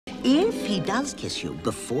If he does kiss you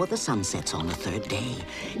before the sun sets on the third day,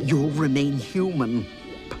 you'll remain human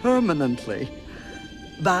permanently.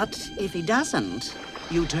 But if he doesn't,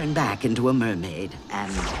 you turn back into a mermaid,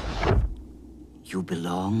 and you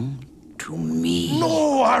belong to me.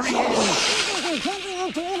 No, Ariel!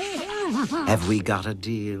 Have we got a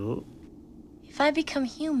deal? If I become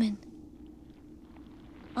human,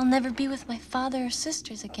 I'll never be with my father or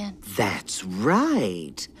sisters again. That's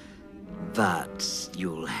right. But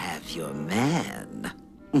you'll have your man.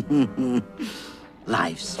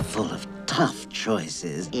 Life's full of tough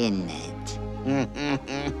choices, isn't it?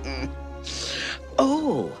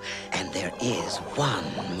 Oh, and there is one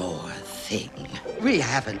more thing. We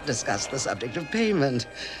haven't discussed the subject of payment.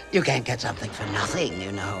 You can't get something for nothing,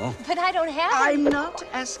 you know. But I don't have it. I'm not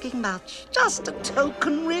asking much. Just a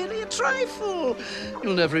token, really, a trifle.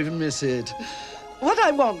 You'll never even miss it. What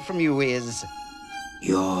I want from you is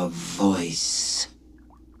your voice.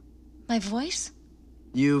 My voice?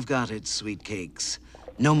 You've got it, sweet cakes.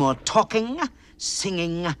 No more talking,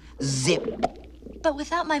 singing, zip. But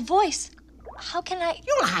without my voice, how can I...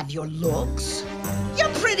 You'll have your looks, your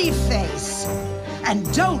pretty face. And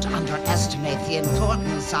don't underestimate the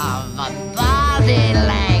importance of body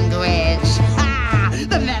language. Ha!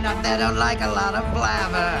 The men up there don't like a lot of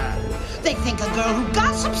blabber. They think a girl who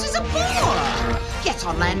gossips is a bore. Yet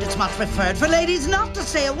on land it's much preferred for ladies not to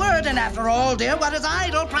say a word. And after all, dear, what is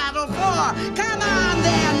idle prattle for? Come on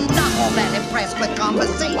then, not all that impressed with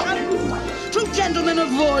conversation. True gentlemen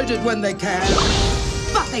avoid it when they can.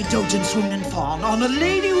 But they dote and swoon and fawn on a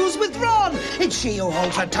lady who's withdrawn. It's she who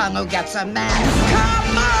holds her tongue who gets a man.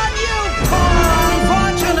 Come on, you poor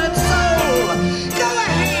unfortunate soul. Go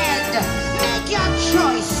ahead, make your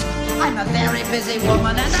choice. I'm a very busy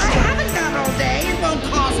woman and I haven't got all day. It won't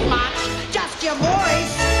cost much, just your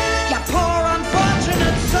voice. You poor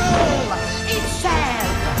unfortunate soul. It's sad,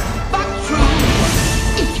 but true.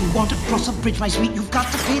 If you want to cross a bridge, my sweet, you've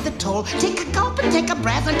got to pay the toll. Take a gulp and take a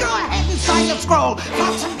breath and go ahead and sign the scroll.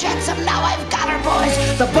 Flotsam jetsam, now I've got her, boys.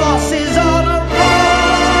 The boss is on a roll.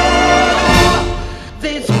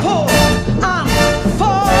 This poor unfortunate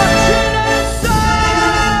soul.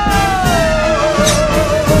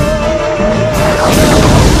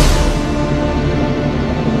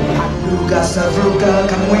 Aruga, Savruga,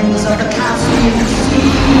 come winds of the Caspian Sea.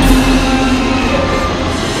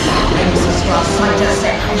 Cross-sighted,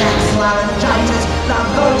 laryngitis,